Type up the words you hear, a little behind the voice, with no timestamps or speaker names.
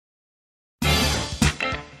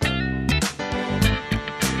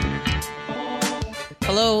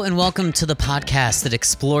Hello and welcome to the podcast that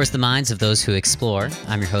explores the minds of those who explore.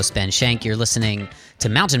 I'm your host, Ben Shank. You're listening to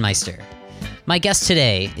Mountain-Meister. My guest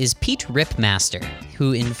today is Pete Ripmaster,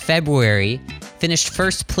 who in February finished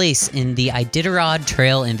first place in the Iditarod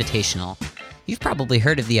Trail Invitational. You've probably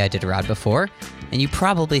heard of the Iditarod before, and you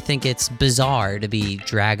probably think it's bizarre to be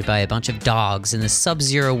dragged by a bunch of dogs in the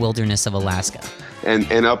sub-zero wilderness of Alaska.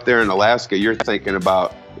 And up there in Alaska, you're thinking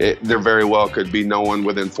about it, there very well could be no one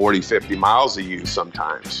within 40, 50 miles of you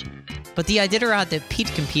sometimes. But the Iditarod that Pete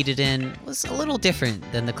competed in was a little different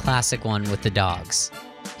than the classic one with the dogs.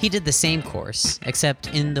 He did the same course, except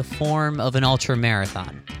in the form of an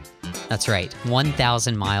ultra-marathon. That's right,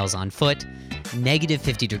 1,000 miles on foot, negative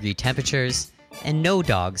 50-degree temperatures, and no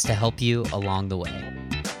dogs to help you along the way.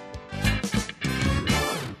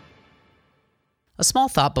 A small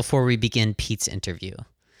thought before we begin Pete's interview.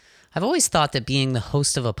 I've always thought that being the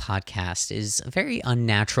host of a podcast is a very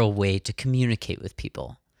unnatural way to communicate with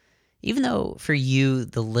people. Even though for you,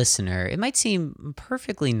 the listener, it might seem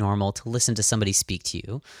perfectly normal to listen to somebody speak to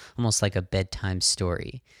you, almost like a bedtime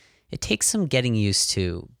story, it takes some getting used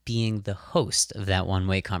to being the host of that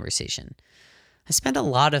one-way conversation. I spend a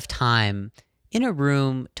lot of time in a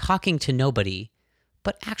room talking to nobody,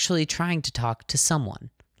 but actually trying to talk to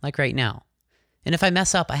someone, like right now. And if I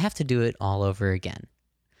mess up, I have to do it all over again.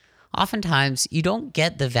 Oftentimes, you don't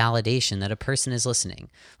get the validation that a person is listening.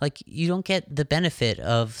 Like, you don't get the benefit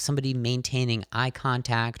of somebody maintaining eye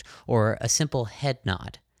contact or a simple head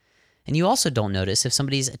nod. And you also don't notice if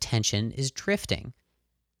somebody's attention is drifting.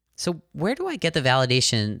 So where do I get the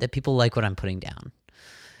validation that people like what I'm putting down?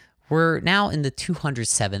 We're now in the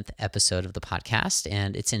 207th episode of the podcast,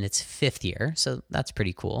 and it's in its 5th year, so that's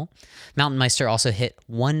pretty cool. Mountain-Meister also hit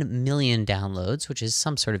 1 million downloads, which is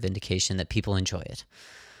some sort of indication that people enjoy it.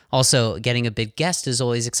 Also, getting a big guest is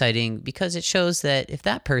always exciting because it shows that if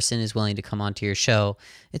that person is willing to come onto your show,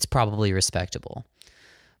 it's probably respectable.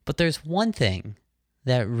 But there's one thing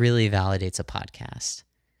that really validates a podcast.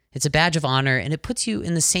 It's a badge of honor, and it puts you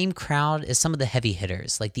in the same crowd as some of the heavy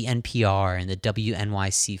hitters, like the NPR and the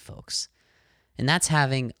WNYC folks. And that's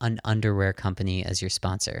having an underwear company as your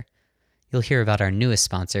sponsor. You'll hear about our newest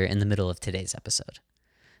sponsor in the middle of today's episode.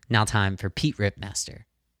 Now time for Pete Ripmaster.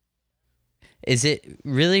 Is it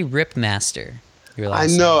really Ripmaster? I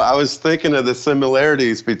know. I was thinking of the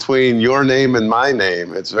similarities between your name and my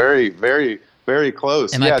name. It's very, very, very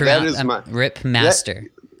close. That is my Ripmaster.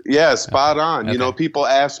 Yeah, spot on. Okay. You know, people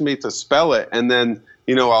ask me to spell it, and then,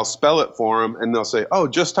 you know, I'll spell it for them, and they'll say, "Oh,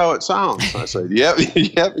 just how it sounds." I say, "Yep,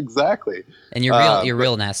 yep, exactly." And your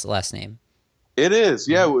real last name? It is.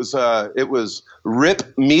 Yeah, it was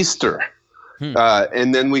Ripmaster,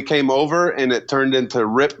 and then we came over, and it turned into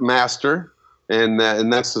Ripmaster. And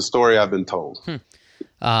that's the story I've been told.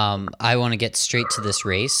 I want to get straight to this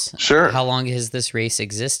race. Sure. How long has this race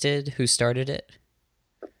existed? Who started it?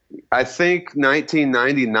 I think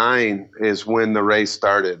 1999 is when the race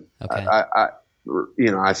started. Okay.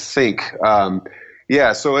 I think.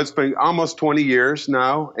 So it's been almost 20 years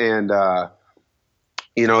now. And,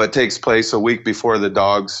 it takes place a week before the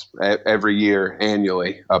dogs every year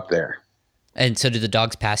annually up there. And so do the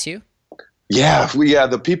dogs pass you? Yeah,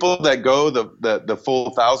 the people that go the full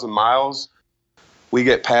 1,000 miles, we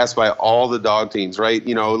get passed by all the dog teams, right?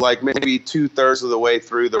 You know, like maybe 2/3 of the way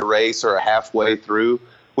through the race or halfway through,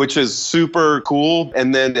 which is super cool.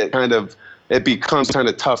 And then it becomes kind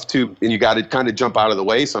of tough too, and you got to kind of jump out of the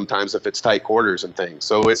way sometimes if it's tight quarters and things.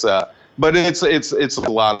 So it's but it's a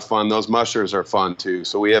lot of fun. Those mushers are fun too.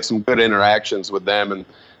 So we have some good interactions with them, and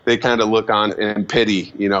they kind of look on in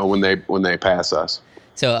pity, you know, when they pass us.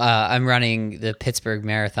 So I'm running the Pittsburgh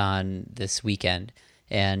Marathon this weekend,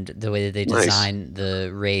 and the way that they design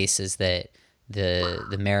the race is that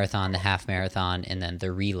the marathon, the half marathon, and then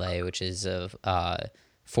the relay, which is of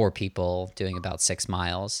 4 people doing about 6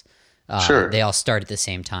 miles. Sure. They all start at the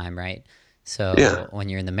same time, right? So when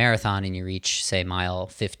you're in the marathon and you reach, say, mile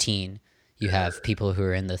 15, you have people who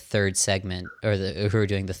are in the third segment or who are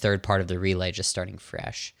doing the third part of the relay just starting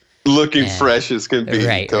fresh. Looking fresh as can be.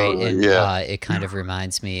 Right, totally. And yeah. It kind of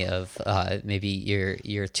reminds me of maybe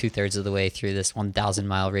you're 2/3 of the way through this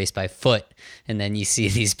 1,000-mile race by foot, and then you see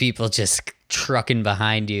these people just trucking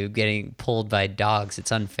behind you, getting pulled by dogs.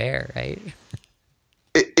 It's unfair, right?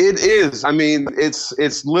 It is. I mean,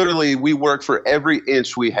 it's literally, we work for every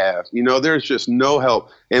inch we have. You know, there's just no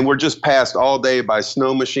help, and we're just passed all day by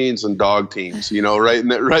snow machines and dog teams. You know, right in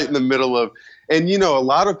the middle of, and you know, a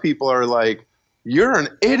lot of people are like, "You're an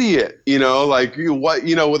idiot," you know, like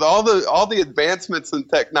with all the advancements in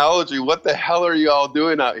technology, what the hell are you all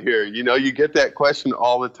doing out here? You know, you get that question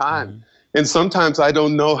all the time. And sometimes I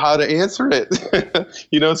don't know how to answer it.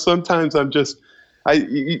 You know, sometimes I'm just,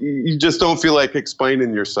 you just don't feel like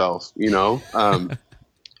explaining yourself,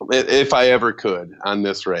 if I ever could on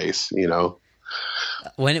this race,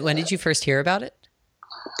 When did you first hear about it?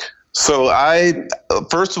 So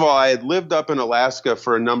first of all, I had lived up in Alaska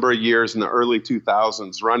for a number of years in the early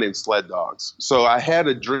 2000s running sled dogs. So I had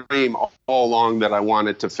a dream all along that I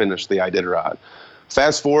wanted to finish the Iditarod.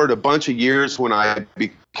 Fast forward a bunch of years when I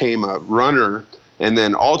became a runner and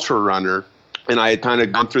then ultra runner, and I had kind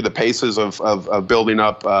of gone through the paces of building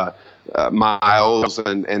up miles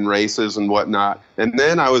and races and whatnot. And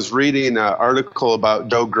then I was reading an article about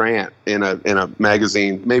Joe Grant in a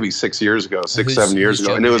magazine maybe 7 years ago,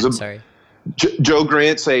 and it was Joe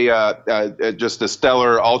Grant's just a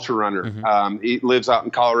stellar ultra runner. Mm-hmm. He lives out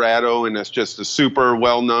in Colorado, and it's just a super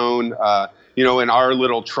well known. In our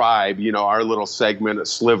little tribe, our little segment, a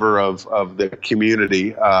sliver of the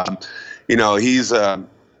community.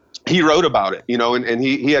 He wrote about it, and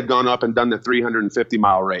he had gone up and done the 350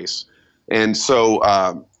 mile race. And so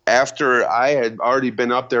after I had already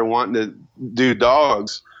been up there wanting to do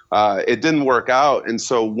dogs, it didn't work out. And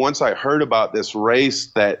so once I heard about this race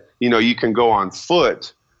that, you can go on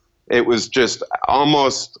foot, it was just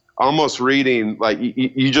almost reading, like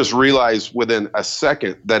you just realize within a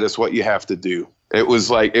second that is what you have to do. It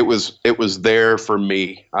was like, it was there for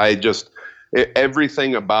me.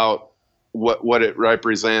 Everything about what it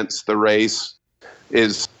represents, the race,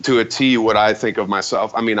 is to a T what I think of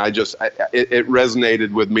myself. I mean, it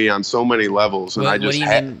resonated with me on so many levels. And what do you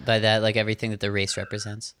mean by that? Like everything that the race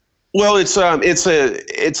represents? Well, it's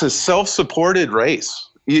a self-supported race.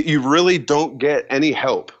 You really don't get any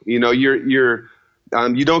help. You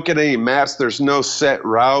don't get any maps. There's no set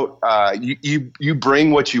route. You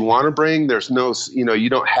bring what you want to bring. There's no, you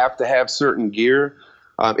don't have to have certain gear.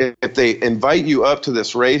 If they invite you up to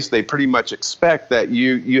this race, they pretty much expect that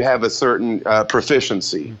you have a certain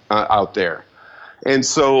proficiency out there. And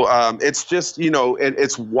so it's just,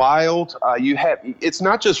 it's wild. It's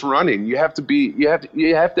not just running. You have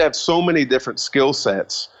to have so many different skill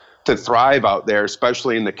sets to thrive out there,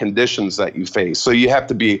 especially in the conditions that you face. So you have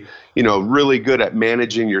to be, really good at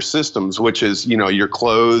managing your systems, which is, your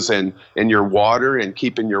clothes and your water and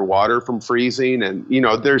keeping your water from freezing. And,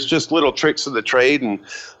 there's just little tricks of the trade, and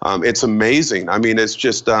it's amazing. I mean, it's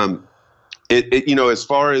just, as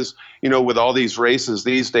far as, with all these races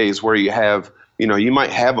these days where you have, you might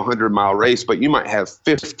have a 100-mile race, but you might have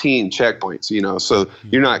 15 checkpoints, so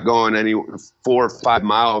you're not going any 4 or 5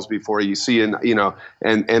 miles before you see, and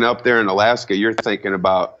up there in Alaska, you're thinking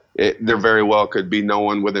about it, there very well could be no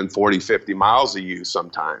one within 40, 50 miles of you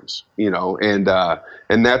sometimes, and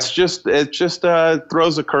that's just, it just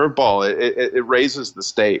throws a curveball. It raises the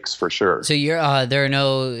stakes for sure. So you're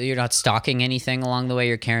not stocking anything along the way.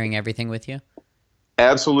 You're carrying everything with you?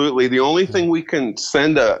 Absolutely. The only thing we can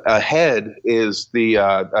send ahead is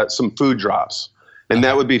some food drops, and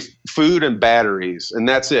that would be food and batteries, and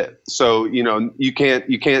that's it. So you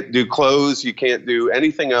can't do clothes, you can't do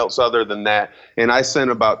anything else other than that. And I sent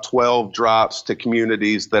about 12 drops to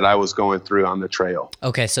communities that I was going through on the trail.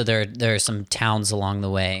 Okay, so there are some towns along the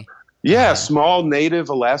way. Yeah, small native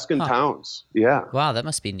Alaskan towns. Yeah. Wow, that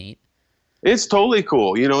must be neat. It's totally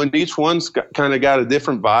cool, and each one's kind of got a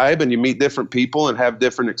different vibe, and you meet different people and have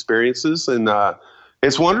different experiences, and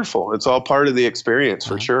it's wonderful. It's all part of the experience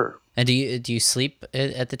for sure. And do you sleep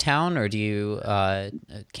at the town, or do you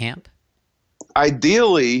camp?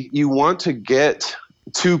 Ideally, you want to get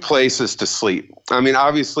 2 places to sleep. I mean,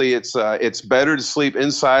 obviously, it's better to sleep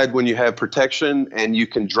inside when you have protection and you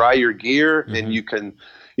can dry your gear, mm-hmm. and you can,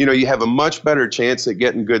 you have a much better chance at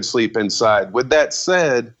getting good sleep inside. With that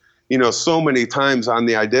said, so many times on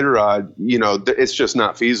the Iditarod, it's just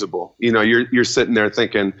not feasible. You're sitting there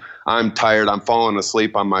thinking, I'm tired, I'm falling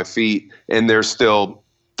asleep on my feet, and there's still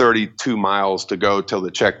 32 miles to go till the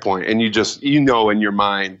checkpoint. And you just, in your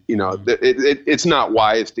mind, it's not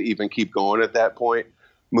wise to even keep going at that point,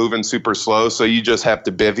 moving super slow. So you just have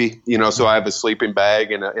to bivvy, so I have a sleeping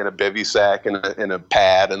bag and a bivvy sack and a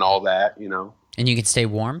pad and all that, And you can stay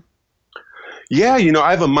warm? Yeah,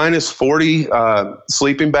 I have a -40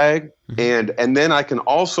 sleeping bag, mm-hmm. and then I can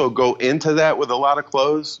also go into that with a lot of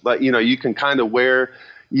clothes. But you can kind of wear,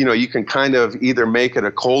 you can kind of either make it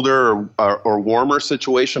a colder or warmer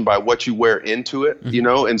situation by what you wear into it,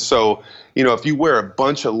 mm-hmm. And so, if you wear a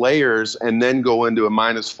bunch of layers and then go into a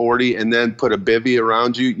 -40 and then put a bivvy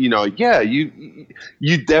around you,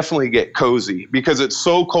 you definitely get cozy, because it's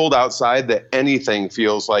so cold outside that anything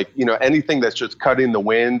feels like, anything that's just cutting the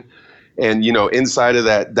wind And, inside of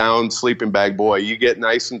that down sleeping bag, boy, you get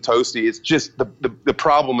nice and toasty. It's just the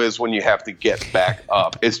problem is when you have to get back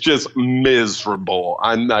up. It's just miserable.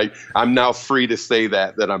 I'm now free to say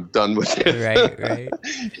that I'm done with it.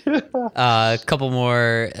 Right. A couple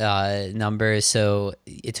more numbers. So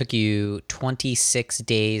it took you 26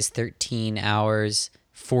 days, 13 hours,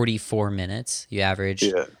 44 minutes. You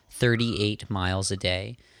averaged 38 miles a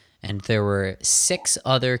day. And there were 6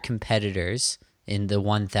 other competitors in the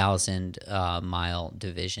 1,000 mile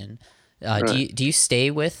division. Right. Do you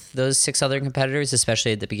stay with those 6 other competitors,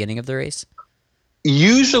 especially at the beginning of the race?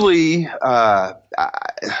 Usually,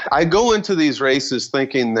 I go into these races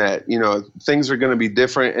thinking that, things are going to be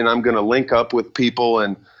different and I'm going to link up with people.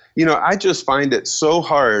 And, I just find it so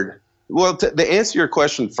hard. Well, to answer your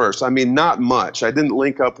question first, I mean, not much. I didn't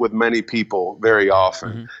link up with many people very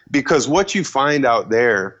often because what you find out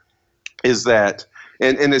there is that,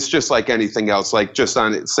 and it's just like anything else, like just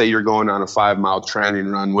say you're going on a 5-mile training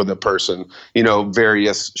run with a person,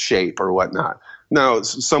 various shape or whatnot. No,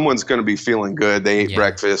 someone's going to be feeling good. They ate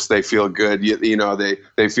breakfast. They feel good.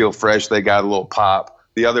 They feel fresh. They got a little pop.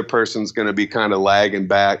 The other person's going to be kind of lagging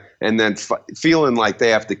back and then feeling like they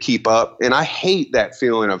have to keep up. And I hate that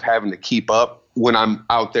feeling of having to keep up when I'm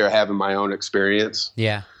out there having my own experience.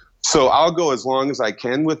 Yeah. So I'll go as long as I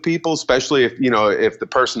can with people, especially if the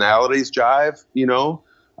personalities jive,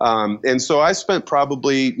 and so I spent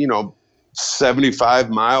probably, 75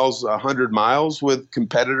 miles, 100 miles with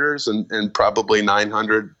competitors and probably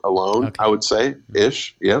 900 alone, I would say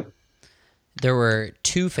ish. Yeah. There were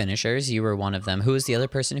 2 finishers. You were one of them. Who was the other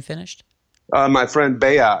person who finished? My friend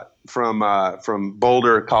Bayat from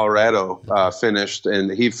Boulder, Colorado, finished,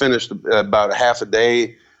 and he finished about a half a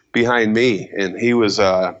day behind me. And he was,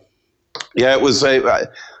 it was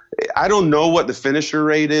I don't know what the finisher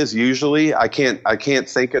rate is usually. I can't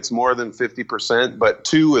think it's more than 50%, but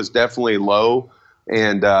 2 is definitely low.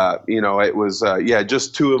 And, it was,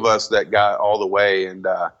 just 2 of us that got all the way. And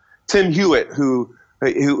Tim Hewitt, who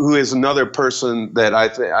is another person that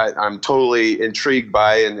I'm totally intrigued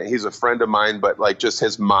by, and he's a friend of mine, but like just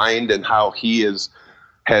his mind and how he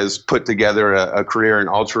has put together a career in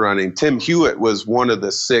ultra running. Tim Hewitt was one of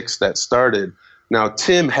the 6 that started. Now,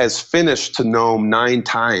 Tim has finished to Nome 9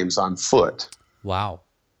 times on foot. Wow.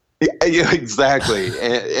 Yeah, exactly.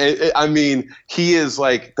 And, I mean, he is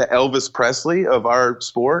like the Elvis Presley of our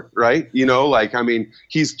sport, right?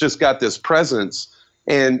 He's just got this presence.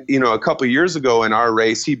 And, a couple of years ago in our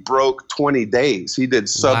race, he broke 20 days. He did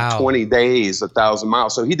sub 20 days, 1,000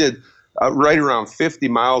 miles. So he did right around 50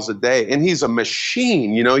 miles a day. And he's a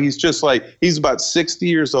machine. He's just he's about 60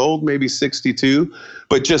 years old, maybe 62,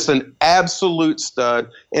 but just an absolute stud.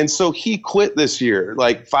 And so he quit this year,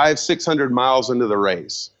 like 600 miles into the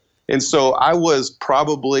race. And so I was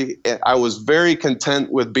very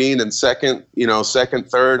content with being in second,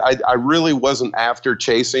 third. I really wasn't after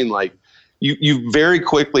chasing. You very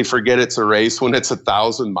quickly forget it's a race when it's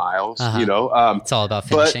 1,000 miles, it's all about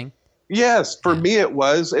finishing. Yes, for me it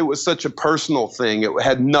was such a personal thing. It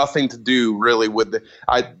had nothing to do really with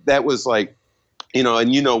that was like,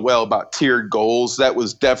 and well about tiered goals. That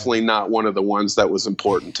was definitely not one of the ones that was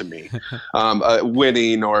important to me.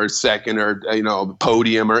 Winning or second or,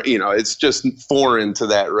 podium or, it's just foreign to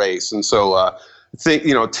that race. And so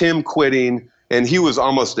Tim quitting, and he was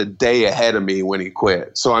almost a day ahead of me when he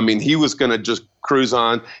quit. So, he was going to just cruise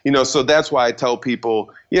on, so that's why I tell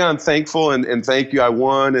people, I'm thankful and thank you. I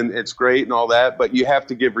won and it's great and all that, but you have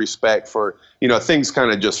to give respect for, things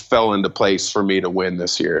kind of just fell into place for me to win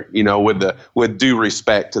this year, with due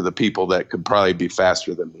respect to the people that could probably be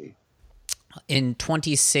faster than me. In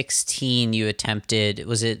 2016, you attempted,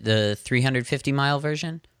 was it the 350 mile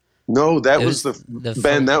version? No, that was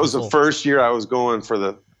the first year I was going for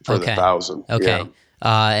the 1,000. Okay. Yeah.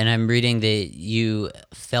 And I'm reading that you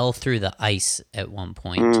fell through the ice at one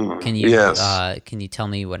point. Can you tell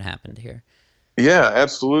me what happened here? Yeah,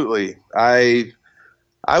 absolutely. I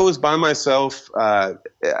was by myself. I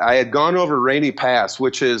had gone over Rainy Pass,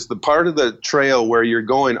 which is the part of the trail where you're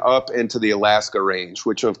going up into the Alaska range,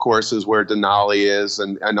 which of course is where Denali is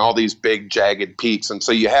and all these big jagged peaks. And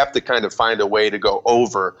so you have to kind of find a way to go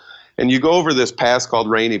over. And you go over this pass called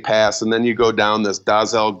Rainy Pass, and then you go down this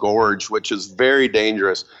Dazel Gorge, which is very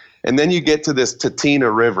dangerous. And then you get to this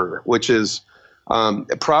Tatina River, which is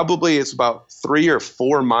probably it's about 3 or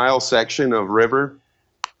 4 mile section of river.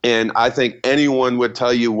 And I think anyone would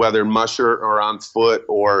tell you, whether musher or on foot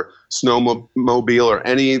or snowmobile or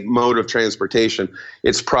any mode of transportation,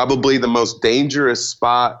 it's probably the most dangerous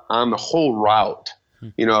spot on the whole route.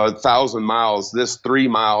 1,000 miles, this 3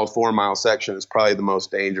 mile, 4 mile section is probably the most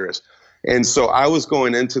dangerous. And so I was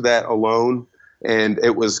going into that alone. and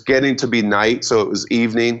it was getting to be night, so it was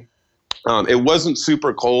evening. It wasn't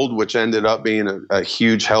super cold, which ended up being a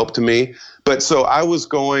huge help to me. But so I was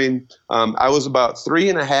going, I was about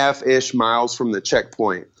 3.5-ish miles from the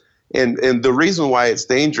checkpoint. And the reason why it's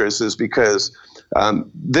dangerous is because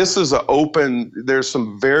this is there's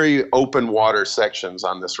some very open water sections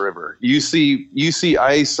on this river. You see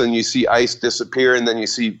ice, and you see ice disappear, and then you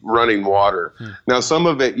see running water. Now, some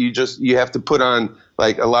of it you have to put on,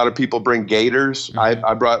 like a lot of people bring gaiters.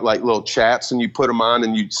 I brought like little chaps, and you put them on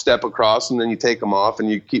and you step across, and then you take them off and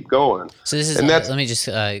you keep going. So this is, let me just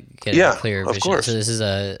get a clear vision. Of course. So this is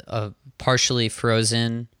a partially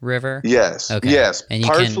frozen river? Yes. Okay. Yes. And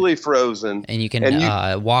partially frozen. And you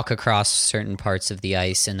can walk across certain parts of the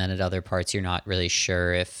ice, and then at other parts you're not really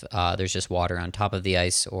sure if there's just water on top of the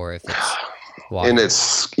ice or if it's water. And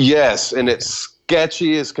it's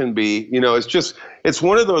sketchy as can be. It's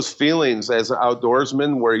one of those feelings as an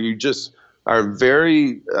outdoorsman where you just are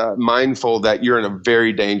very mindful that you're in a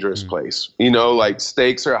very dangerous place. Like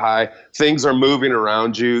stakes are high, things are moving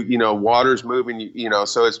around you, water's moving,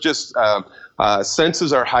 so it's just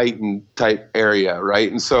senses are heightened type area, right?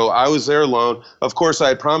 And so I was there alone. Of course, I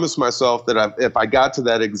had promised myself that if I got to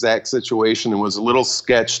that exact situation and was a little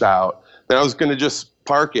sketched out, then I was going to just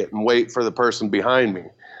park it and wait for the person behind me.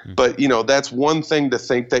 But, that's one thing to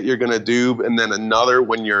think that you're going to do. And then another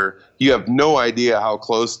when you have no idea how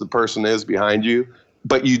close the person is behind you,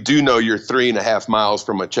 but you do know you're 3.5 miles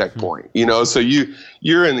from a checkpoint, so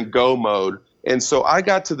you're in go mode. And so I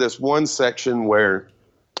got to this one section where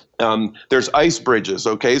there's ice bridges.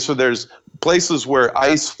 Okay. So there's places where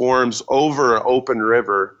ice forms over an open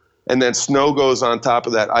river, and then snow goes on top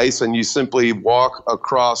of that ice, and you simply walk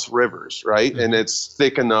across rivers, right? And it's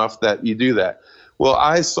thick enough that you do that. Well,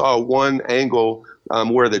 I saw one angle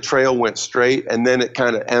where the trail went straight, and then it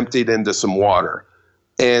kind of emptied into some water.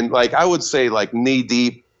 And I would say knee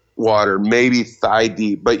deep water, maybe thigh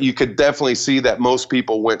deep, but you could definitely see that most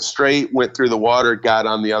people went straight, went through the water, got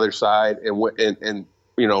on the other side, and went and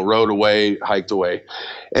rode away, hiked away.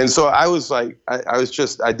 And so I was I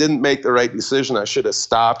didn't make the right decision. I should have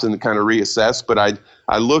stopped and kind of reassessed, but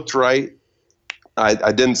I looked right.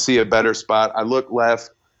 I didn't see a better spot. I looked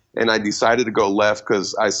left, and I decided to go left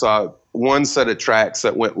because I saw one set of tracks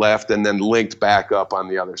that went left and then linked back up on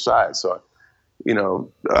the other side. So,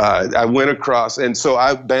 I went across, and so I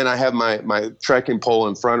have my trekking pole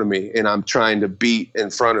in front of me, and I'm trying to beat in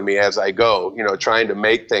front of me as I go, trying to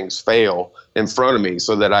make things fail in front of me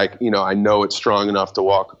so that I know it's strong enough to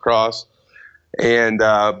walk across. And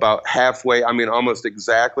about halfway, almost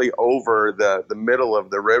exactly over the middle of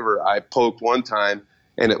the river, I poked one time,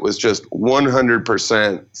 and it was just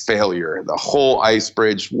 100% failure. The whole ice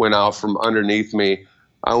bridge went out from underneath me.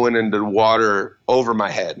 I went into the water over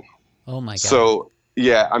my head. Oh my God. So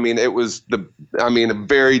yeah, it was a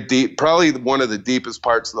very deep, probably one of the deepest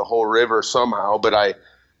parts of the whole river somehow. But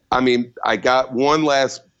I got one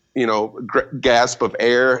last, gasp of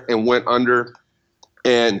air and went under,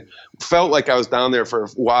 and felt like I was down there for a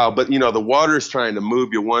while. But the water's trying to move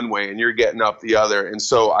you one way, and you're getting up the other. And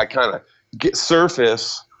so I kind of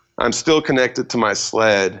surface. I'm still connected to my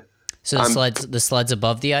sled. So the sled's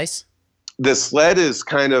above the ice? The sled is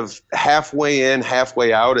kind of halfway in,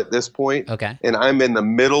 halfway out at this point. Okay. And I'm in the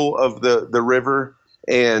middle of the river,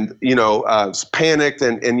 and, panicked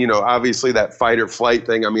and, obviously that fight or flight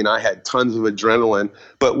thing. I had tons of adrenaline,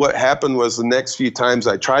 but what happened was the next few times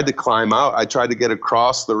I tried to climb out, I tried to get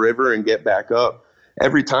across the river and get back up.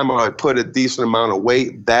 Every time I would put a decent amount of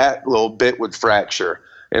weight, that little bit would fracture.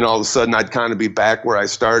 And all of a sudden I'd kind of be back where I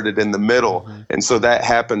started in the middle. Mm-hmm. And so that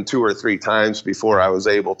happened 2 or 3 times before I was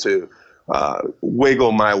able to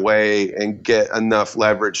wiggle my way and get enough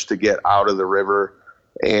leverage to get out of the river.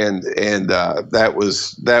 And that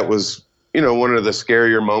was one of the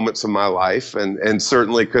scarier moments of my life, and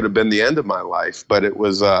certainly could have been the end of my life. But it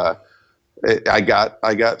was I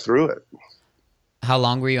got through it. How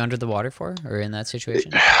long were you under the water for, or in that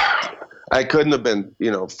situation? I couldn't have been,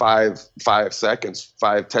 5 seconds,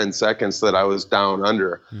 10 seconds that I was down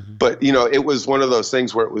under. Mm-hmm. But, it was one of those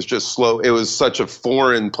things where it was just slow. It was such a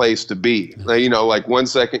foreign place to be. Mm-hmm. Like 1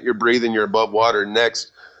 second you're breathing, you're above water.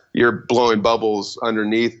 Next, you're blowing bubbles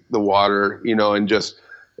underneath the water,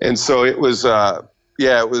 and so it was,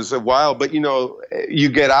 it was a while. But, you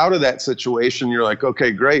get out of that situation, you're like,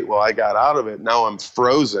 okay, great. Well, I got out of it. Now I'm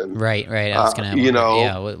frozen. Right. I was going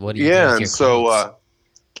to, what do you do with your clothes?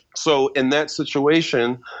 So in that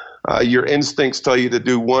situation, your instincts tell you to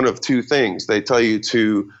do one of 2 things. They tell you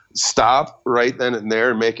to stop right then and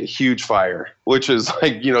there and make a huge fire, which is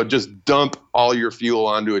like, just dump all your fuel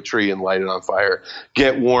onto a tree and light it on fire.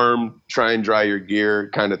 Get warm, try and dry your gear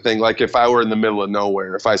kind of thing. Like if I were in the middle of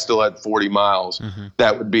nowhere, if I still had 40 miles,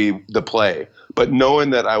 that would be the play. But knowing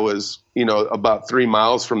that I was, about 3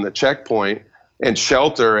 miles from the checkpoint and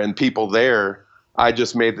shelter and people there, I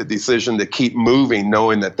just made the decision to keep moving,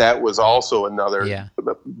 knowing that was also another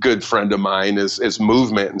good friend of mine is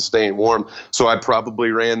movement and staying warm. So I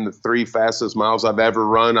probably ran the 3 fastest miles I've ever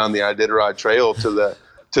run on the Iditarod Trail to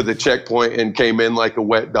the checkpoint and came in like a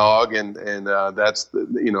wet dog. And that's,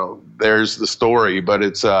 there's the story. But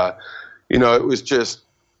it's, it was just,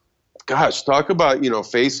 gosh, talk about,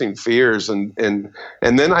 facing fears. And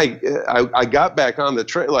then I got back on the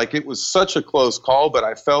trail. Like it was such a close call, but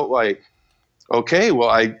I felt like, okay, well,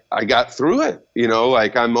 I got through it,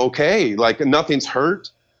 like I'm okay, like nothing's hurt.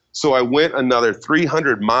 So I went another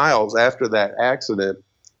 300 miles after that accident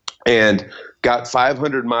and got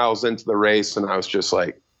 500 miles into the race. And I was just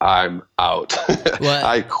like, I'm out. Well,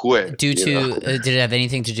 I quit. Did it have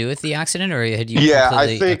anything to do with the accident, or had you? Yeah,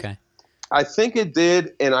 I think it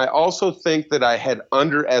did. And I also think that I had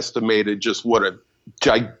underestimated just what a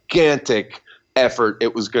gigantic effort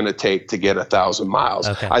it was going to take to get 1,000 miles.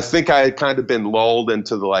 Okay. I think I had kind of been lulled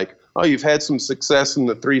into the like, oh, you've had some success in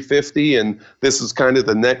the 350 and this is kind of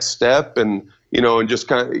the next step. And, and just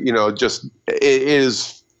kind of, just it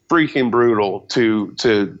is freaking brutal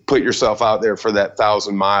to put yourself out there for that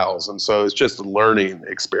 1,000 miles. And so it's just a learning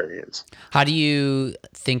experience. How do you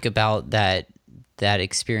think about that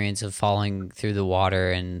experience of falling through the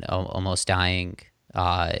water and almost dying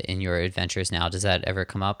in your adventures now? Does that ever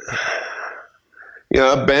come up?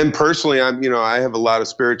 Ben, personally, I have a lot of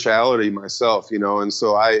spirituality myself, and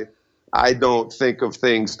so I don't think of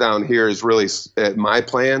things down here as really my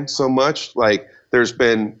plan so much. Like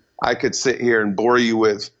I could sit here and bore you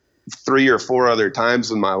with 3 or 4 other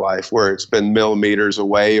times in my life where it's been millimeters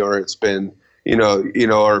away, or it's been,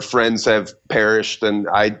 our friends have perished, and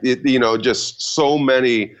just so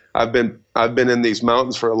many. I've been in these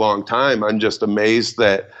mountains for a long time. I'm just amazed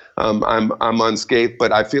that I'm unscathed,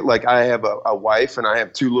 but I feel like I have a wife and I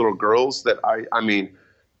have 2 little girls that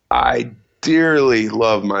I dearly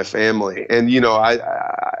love my family. And,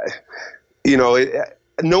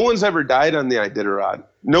 no one's ever died on the Iditarod.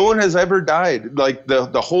 No one has ever died. Like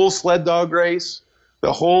the whole sled dog race,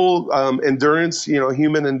 the whole endurance,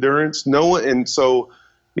 human endurance, no one. And so,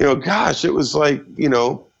 gosh, it was like,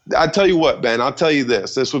 I'll tell you what, Ben, I'll tell you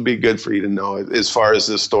this. This would be good for you to know as far as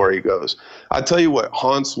this story goes. I'll tell you what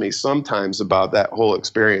haunts me sometimes about that whole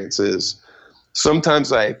experience is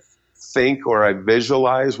sometimes I think or I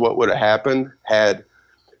visualize what would have happened had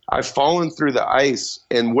I fallen through the ice,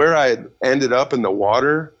 and where I had ended up in the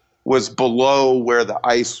water was below where the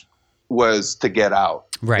ice was to get out.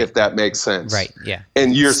 Right. If that makes sense. Right. Yeah.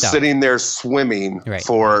 And you're sitting there swimming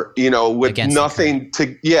for, with against nothing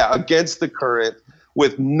against the current,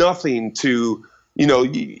 with nothing to,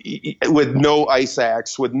 with no ice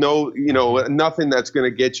axe, with no, nothing that's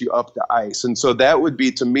going to get you up to ice. And so that would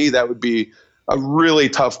be a really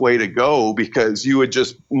tough way to go, because you would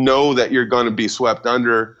just know that you're going to be swept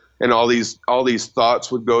under, and all these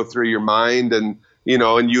thoughts would go through your mind, and,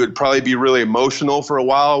 and you would probably be really emotional for a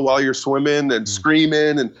while you're swimming and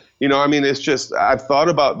screaming. And, it's just, I've thought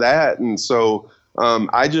about that. And so,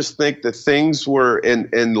 I just think that things were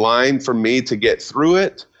in line for me to get through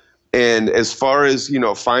it. And as far as,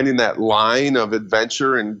 finding that line of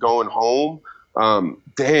adventure and going home,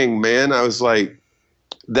 dang, man, I was like,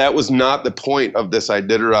 that was not the point of this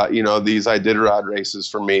Iditarod, these Iditarod races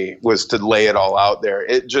for me, was to lay it all out there.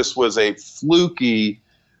 It just was a fluky,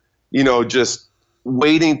 just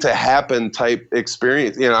waiting to happen type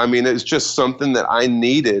experience. It's just something that I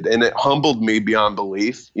needed, and it humbled me beyond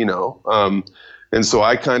belief, and so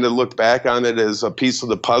I kind of look back on it as a piece of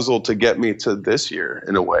the puzzle to get me to this year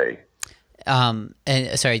in a way. And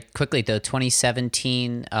sorry, quickly though,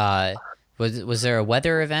 2017, was there a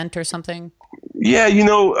weather event or something? Yeah,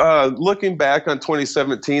 looking back on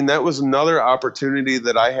 2017, that was another opportunity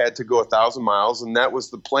that I had to go 1,000 miles, and that was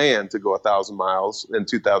the plan, to go 1,000 miles in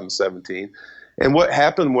 2017. And what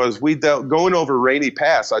happened was going over Rainy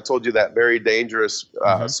Pass. I told you that very dangerous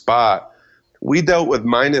spot. We dealt with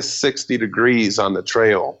minus 60 degrees on the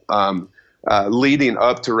trail leading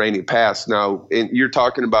up to Rainy Pass. Now, you're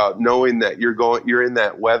talking about knowing that you're in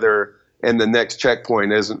that weather, and the next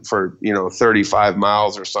checkpoint isn't for 35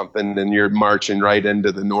 miles or something, and you're marching right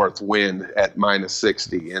into the north wind at minus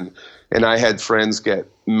 60. And I had friends get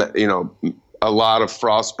a lot of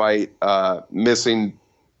frostbite, missing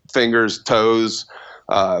fingers, toes,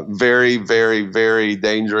 very, very, very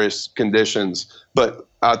dangerous conditions. But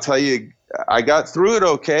I'll tell you, I got through it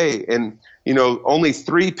okay. And, only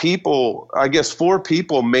 3 people, I guess 4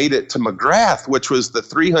 people made it to McGrath, which was the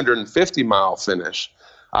 350-mile finish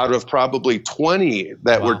out of probably 20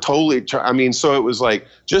 that were totally, so it was like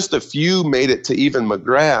just a few made it to even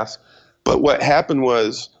McGrath. But what happened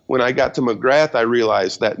was when I got to McGrath, I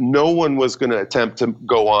realized that no one was going to attempt to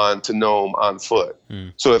go on to Nome on foot.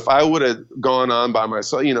 So if I would have gone on by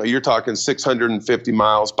myself, you're talking 650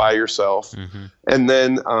 miles by yourself. And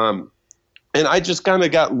then, and I just kind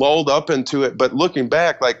of got lulled up into it. But looking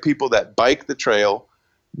back, like people that bike the trail,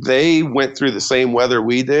 they went through the same weather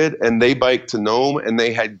we did, and they biked to Nome, and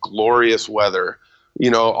they had glorious weather,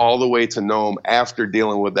 all the way to Nome after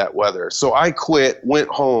dealing with that weather. So I quit, went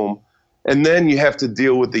home, and then you have to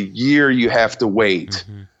deal with the year you have to wait,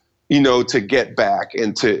 to get back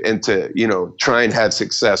and to try and have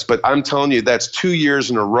success. But I'm telling you, that's 2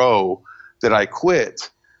 years in a row that I quit.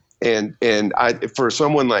 And for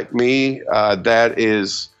someone like me, that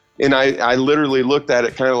is, and I literally looked at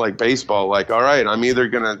it kind of like baseball, like, all right, I'm either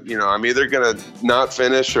gonna not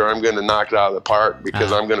finish, or I'm gonna knock it out of the park,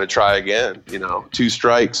 because I'm gonna try again. 2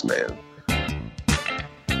 strikes, man.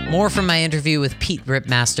 More from my interview with Pete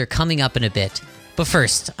Ripmaster coming up in a bit. But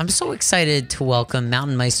first, I'm so excited to welcome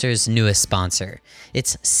Mountain Meister's newest sponsor.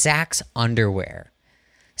 It's Saxx Underwear.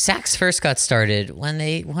 Saxx first got started when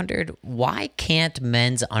they wondered, why can't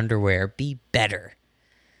men's underwear be better?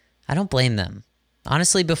 I don't blame them.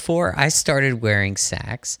 Honestly, before I started wearing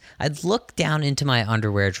Saxx, I'd look down into my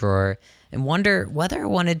underwear drawer and wonder whether I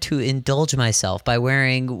wanted to indulge myself by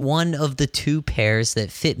wearing one of the 2 pairs that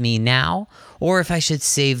fit me now, or if I should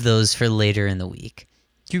save those for later in the week.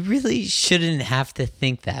 You really shouldn't have to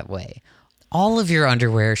think that way. All of your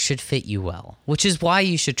underwear should fit you well, which is why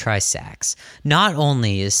you should try Saxx. Not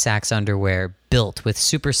only is Saxx underwear built with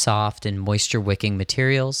super soft and moisture-wicking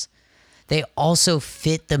materials, they also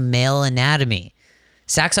fit the male anatomy.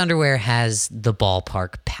 Saxx underwear has the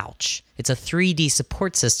ballpark pouch. It's a 3D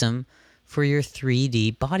support system for your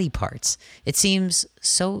 3D body parts. It seems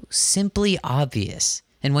so simply obvious,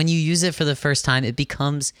 and when you use it for the first time, it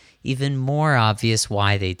becomes even more obvious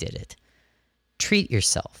why they did it. Treat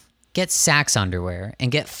yourself. Get Saxx underwear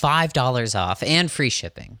and get $5 off and free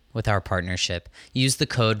shipping with our partnership. Use the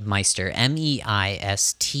code Meister,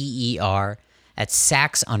 MEISTER, at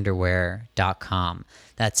saxxunderwear.com.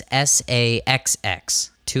 That's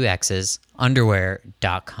SAXX, 2 X's,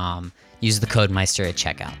 underwear.com. Use the code Meister at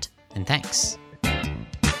checkout. And thanks.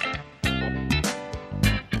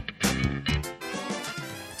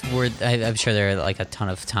 I'm sure there are like a ton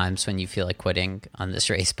of times when you feel like quitting on this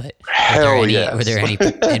race, but were there any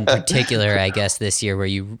in particular, I guess, this year where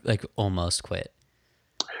you like almost quit?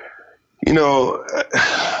 Like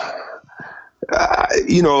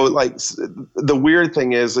the weird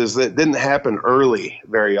thing is that it didn't happen early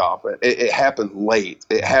very often. It happened late.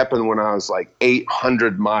 It happened when I was like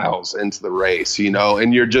 800 miles into the race,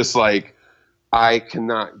 and you're just like, I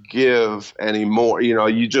cannot give anymore.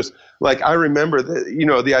 You just like, I remember that,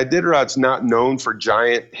 the Iditarod's not known for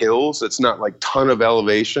giant hills. It's not like ton of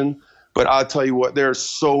elevation, but I'll tell you what, there's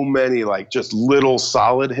so many like just little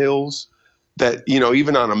solid hills that,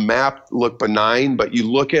 even on a map look benign, but you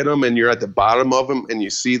look at them and you're at the bottom of them and you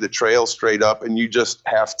see the trail straight up, and you just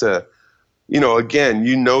have to, again,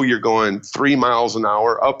 you're going 3 miles an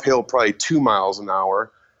hour, uphill probably 2 miles an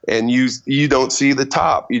hour, and you don't see the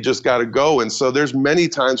top. You just got to go. And so there's many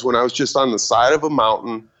times when I was just on the side of a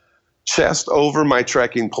mountain, chest over my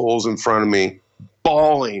trekking poles in front of me,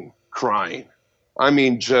 bawling, crying. I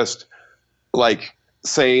mean, just like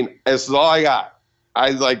saying, this is all I got.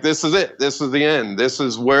 This is it. This is the end. This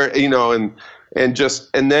is where, and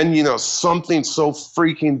then, something so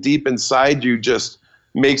freaking deep inside you just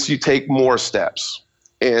makes you take more steps.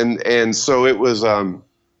 And so it was, I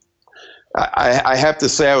have to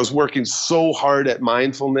say I was working so hard at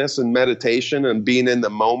mindfulness and meditation and being in the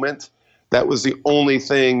moment. That was the only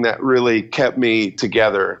thing that really kept me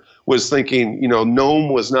together, was thinking,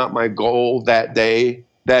 Nome was not my goal that day.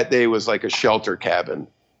 That day was like a shelter cabin,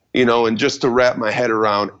 and just to wrap my head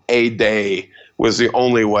around a day was the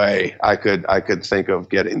only way I could think of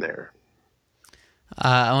getting there.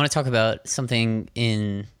 I want to talk about something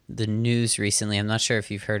in the news recently. I'm not sure if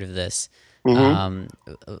you've heard of this.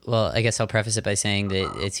 Well, I guess I'll preface it by saying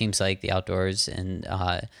that it seems like the outdoors and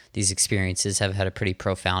these experiences have had a pretty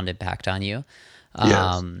profound impact on you.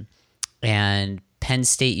 Yes. And Penn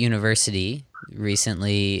State University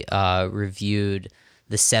recently reviewed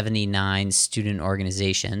the 79 student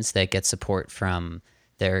organizations that get support from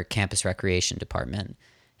their campus recreation department.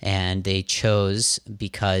 And they chose,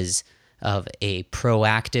 because of a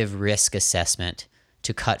proactive risk assessment,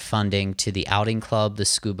 to cut funding to the outing club, the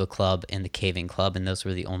scuba club, and the caving club, and those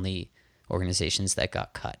were the only organizations that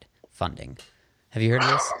got cut funding. Have you heard of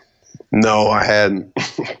this? No, I hadn't.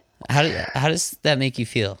 How does that make you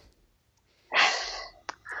feel?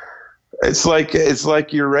 It's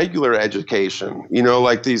like your regular education,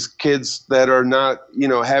 like these kids that are not,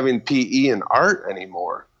 having PE and art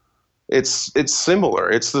anymore. It's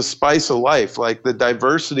similar. It's the spice of life. Like, the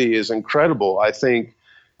diversity is incredible. I think,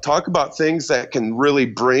 talk about things that can really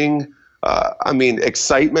bring,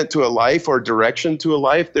 excitement to a life or direction to a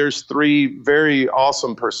life. There's 3 very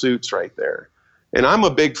awesome pursuits right there. And I'm a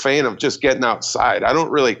big fan of just getting outside. I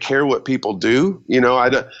don't really care what people do.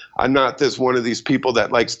 I'm not one of these people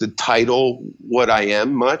that likes to title what I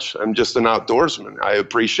am much. I'm just an outdoorsman. I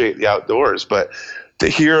appreciate the outdoors. But to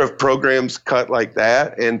hear of programs cut like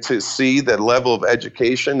that, and to see the level of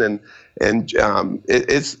education, and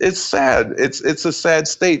it's sad. It's a sad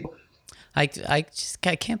state. I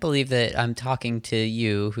can't believe that I'm talking to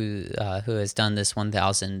you, who has done this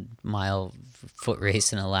 1,000-mile foot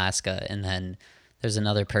race in Alaska, and then there's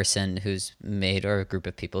another person who's made, or a group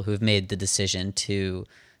of people who've made the decision to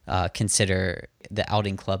consider the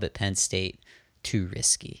outing club at Penn State too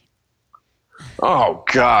risky. Oh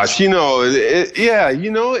gosh,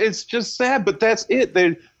 it's just sad, but that's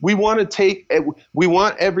it. We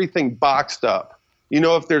want everything boxed up.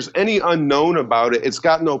 If there's any unknown about it, it's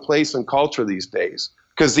got no place in culture these days,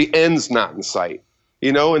 because the end's not in sight.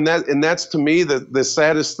 And that's to me the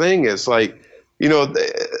saddest thing is, like,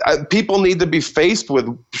 people need to be faced with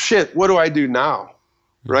shit. What do I do now?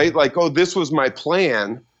 Right? Like, oh, this was my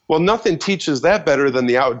plan. Well, nothing teaches that better than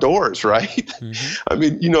the outdoors, right? Mm-hmm. I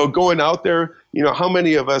mean, going out there, how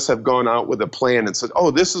many of us have gone out with a plan and said,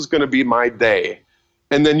 oh, this is going to be my day.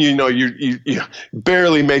 And then, you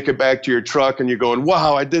barely make it back to your truck and you're going,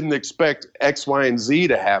 wow, I didn't expect X, Y, and Z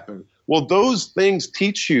to happen. Well, those things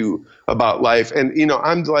teach you about life. And,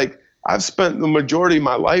 I'm like, I've spent the majority of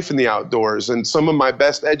my life in the outdoors, and some of my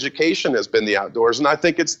best education has been the outdoors. And I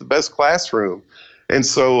think it's the best classroom. And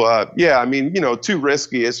so, too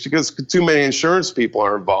risky. It's because too many insurance people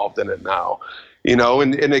are involved in it now,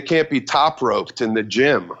 and it can't be top roped in the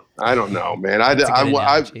gym. I don't know, man. I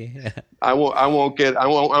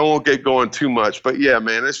won't get going too much, but yeah,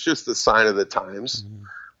 man, it's just a sign of the times.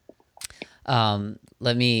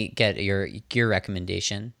 Let me get your gear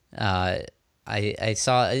recommendation. I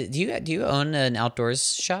saw. Do you own an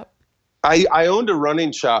outdoors shop? I owned a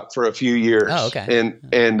running shop for a few years. Oh, okay.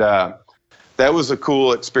 And that was a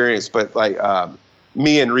cool experience, but like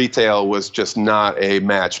me in retail was just not a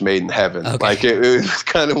match made in heaven. Okay. Like it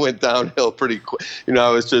kind of went downhill pretty quick. I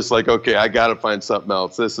was just like, okay, I got to find something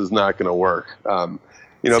else. This is not going to work.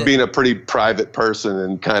 Being a pretty private person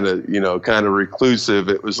and kind of reclusive,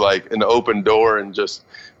 it was like an open door, and just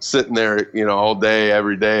sitting there, all day,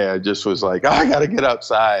 every day. I just was like, I got to get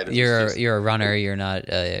outside. You're a runner. You're not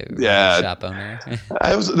a shop owner.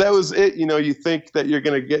 That was it. You think that you're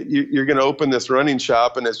going to open this running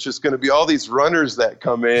shop, and it's just going to be all these runners that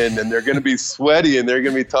come in, and they're going to be sweaty, and they're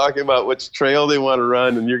going to be talking about which trail they want to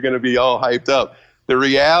run, and you're going to be all hyped up. The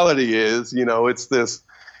reality is, it's this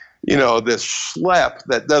schlep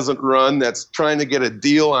that doesn't run, that's trying to get a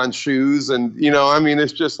deal on shoes. And,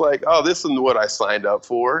 it's just like, oh, this isn't what I signed up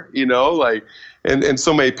for, and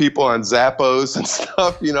so many people on Zappos and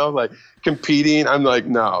stuff, like competing. I'm like,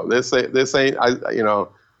 no, this ain't,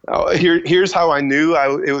 here's how I knew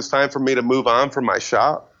it was time for me to move on from my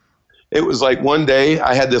shop. It was like one day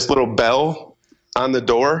I had this little bell on the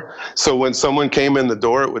door. So when someone came in the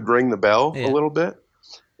door, it would ring the bell a little bit.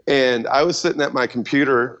 And I was sitting at my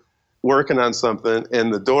computer working on something,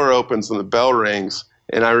 and the door opens and the bell rings,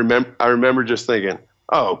 and I remember just thinking,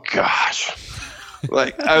 oh gosh,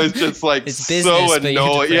 like I was just like so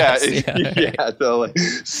annoyed.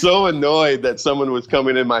 So annoyed that someone was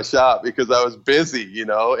coming in my shop because I was busy,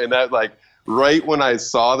 and that, like, right when I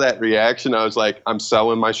saw that reaction, I was like, I'm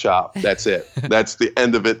selling my shop. That's it. That's the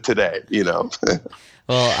end of it today,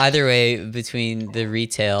 Well, either way, between the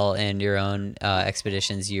retail and your own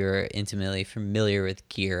expeditions, you're intimately familiar with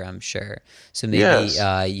gear, I'm sure. So maybe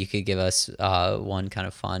you could give us one kind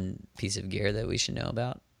of fun piece of gear that we should know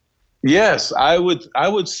about. Yes, I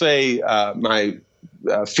would say my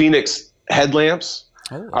Phoenix headlamps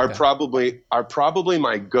are probably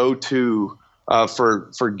my go-to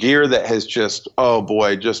for gear that has just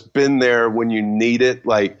been there when you need it.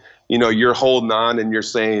 Like, you're holding on and you're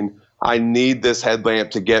saying, I need this headlamp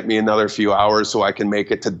to get me another few hours so I can make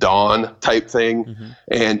it to dawn type thing. Mm-hmm.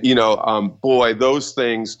 And, those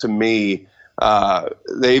things to me,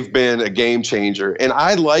 they've been a game changer. And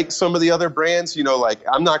I like some of the other brands, like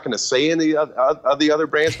I'm not going to say any of the other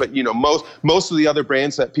brands, but most of the other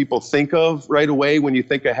brands that people think of right away when you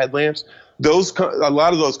think of headlamps, a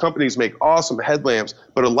lot of those companies make awesome headlamps,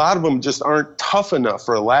 but a lot of them just aren't tough enough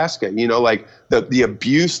for Alaska. Like the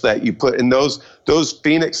abuse that you put in those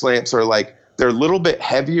Phoenix lamps are like, they're a little bit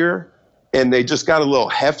heavier, and they just got a little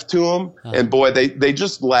heft to them. And boy, they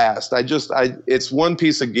just last. It's one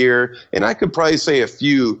piece of gear, and I could probably say a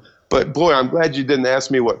few, but boy, I'm glad you didn't ask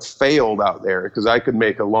me what failed out there, because I could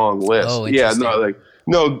make a long list. Oh, interesting.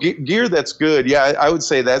 Gear that's good. Yeah, I would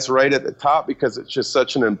say that's right at the top, because it's just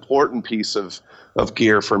such an important piece of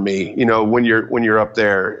gear for me, when you're up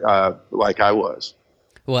there, like I was.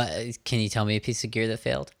 Well, can you tell me a piece of gear that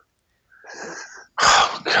failed?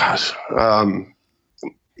 Oh, gosh.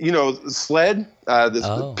 Sled,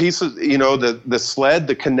 pieces, the sled,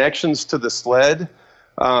 the connections to the sled.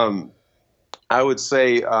 I would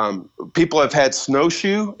say people have had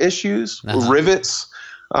snowshoe issues, rivets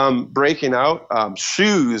breaking out,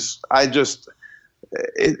 shoes.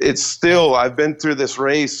 It's still, I've been through this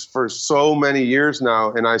race for so many years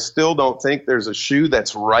now, and I still don't think there's a shoe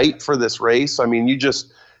that's right for this race. I mean, you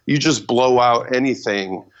just blow out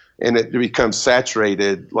anything, and it becomes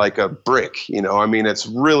saturated like a brick. I mean, it's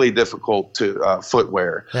really difficult to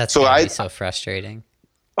footwear. That's gotta be so frustrating.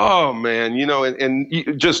 Oh man,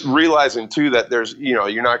 and just realizing too that there's,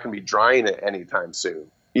 you're not going to be drying it anytime soon.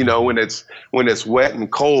 When it's wet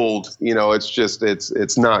and cold,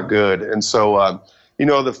 it's not good. And so,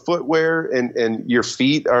 the footwear and your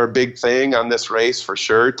feet are a big thing on this race for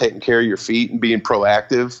sure. Taking care of your feet and being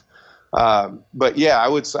proactive. But yeah, I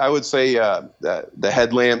would say the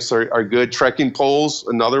headlamps are good. Trekking poles,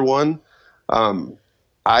 another one.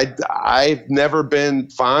 I've never been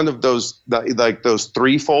fond of those like those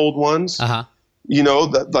threefold ones.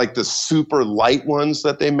 Like the super light ones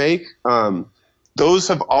that they make. Those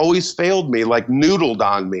have always failed me, like noodled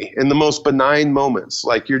on me in the most benign moments.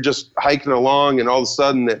 Like you're just hiking along, and all of a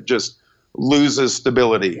sudden it just loses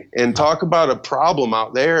stability. And talk about a problem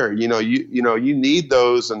out there. You need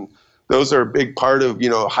those, and those are a big part of,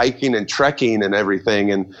 hiking and trekking and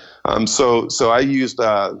everything. And so I used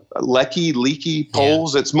leaky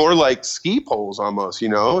poles. Yeah. It's more like ski poles almost,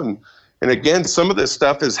 and again, some of this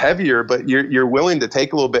stuff is heavier, but you're willing to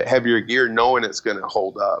take a little bit heavier gear knowing it's going to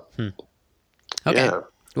hold up. Okay. Yeah.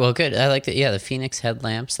 Well, good. I like that. Yeah, the Phoenix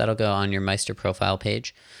headlamps, that'll go on your Meister profile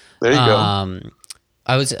page. There you go.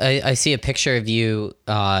 I see a picture of you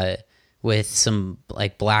with some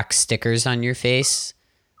like black stickers on your face.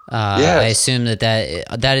 Yes. I assume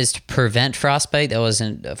that is to prevent frostbite. That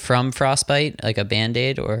wasn't from frostbite, like a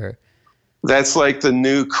Band-Aid, or? That's like the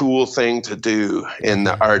new cool thing to do in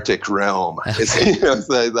the Arctic realm.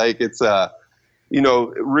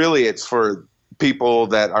 Really it's for people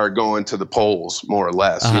that are going to the poles, more or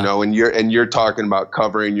less, and you're talking about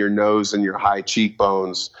covering your nose and your high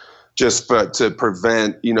cheekbones just to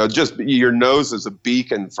prevent, just your nose is a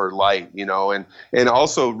beacon for light, and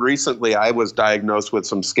also recently I was diagnosed with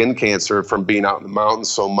some skin cancer from being out in the mountains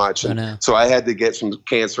so much. And so I had to get some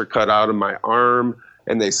cancer cut out of my arm,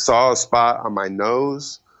 and they saw a spot on my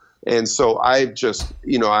nose. And so I just,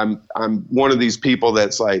 I'm one of these people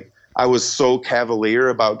that's like, I was so cavalier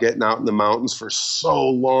about getting out in the mountains for so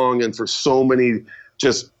long and for so many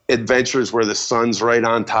just adventures where the sun's right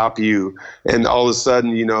on top of you, and all of a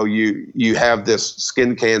sudden, you have this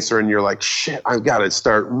skin cancer, and you're like, shit, I've got to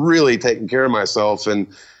start really taking care of myself and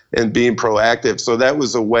being proactive. So that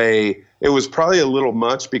was a way. It was probably a little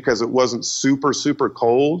much because it wasn't super, super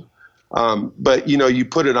cold. But you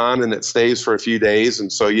put it on and it stays for a few days.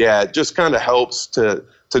 And so, yeah, it just kind of helps to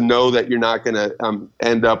know that you're not going to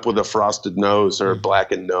end up with a frosted nose or a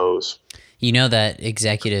blackened nose. That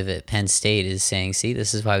executive at Penn State is saying, see,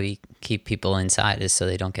 this is why we keep people inside, is so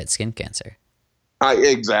they don't get skin cancer.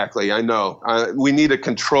 Exactly. I know. We need a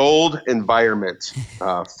controlled environment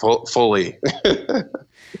fully.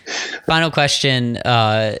 Final question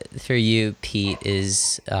for you, Pete,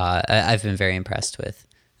 is I've been very impressed with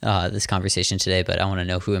this conversation today, but I want to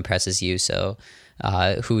know who impresses you. So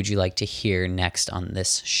who would you like to hear next on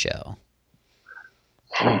this show?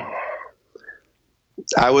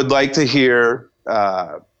 I would like to hear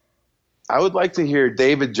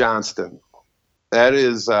David Johnston. That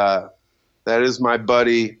is my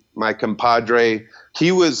buddy, my compadre.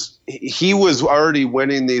 He was already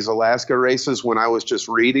winning these Alaska races when I was just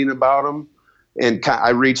reading about him, and I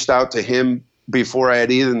reached out to him before I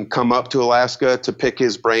had even come up to Alaska to pick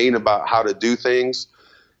his brain about how to do things.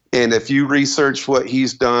 And if you research what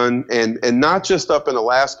he's done, and not just up in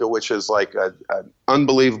Alaska, which is like an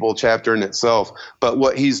unbelievable chapter in itself, but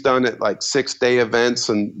what he's done at like 6-day events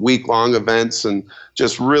and week-long events, and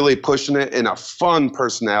just really pushing it in a fun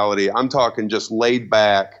personality. I'm talking just laid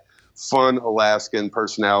back, fun Alaskan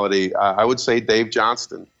personality. I would say Dave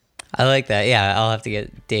Johnston. I like that. Yeah, I'll have to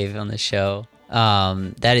get Dave on the show.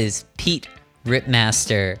 That is Pete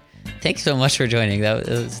Ripmaster. Thanks so much for joining. That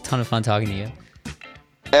was a ton of fun talking to you.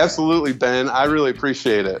 Absolutely, Ben. I really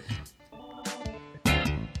appreciate it.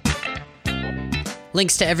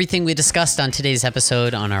 Links to everything we discussed on today's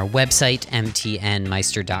episode on our website,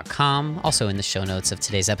 mtnmeister.com, also in the show notes of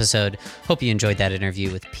today's episode. Hope you enjoyed that interview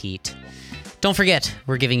with Pete. Don't forget,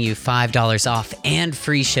 we're giving you $5 off and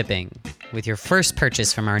free shipping with your first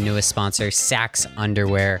purchase from our newest sponsor, Saxx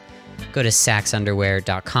Underwear. Go to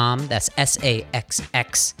saxxunderwear.com. That's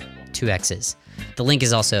SAXX, 2 X's. The link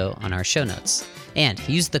is also on our show notes. And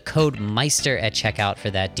use the code Meister at checkout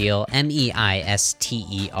for that deal,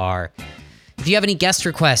 MEISTER. If you have any guest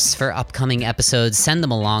requests for upcoming episodes, send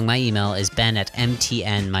them along. My email is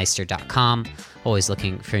ben@mtnmeister.com. Always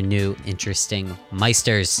looking for new, interesting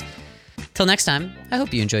Meisters. Till next time, I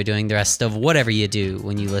hope you enjoy doing the rest of whatever you do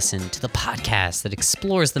when you listen to the podcast that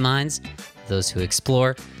explores the minds of those who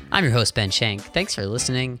explore. I'm your host, Ben Shank. Thanks for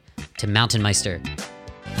listening to Mountain Meister.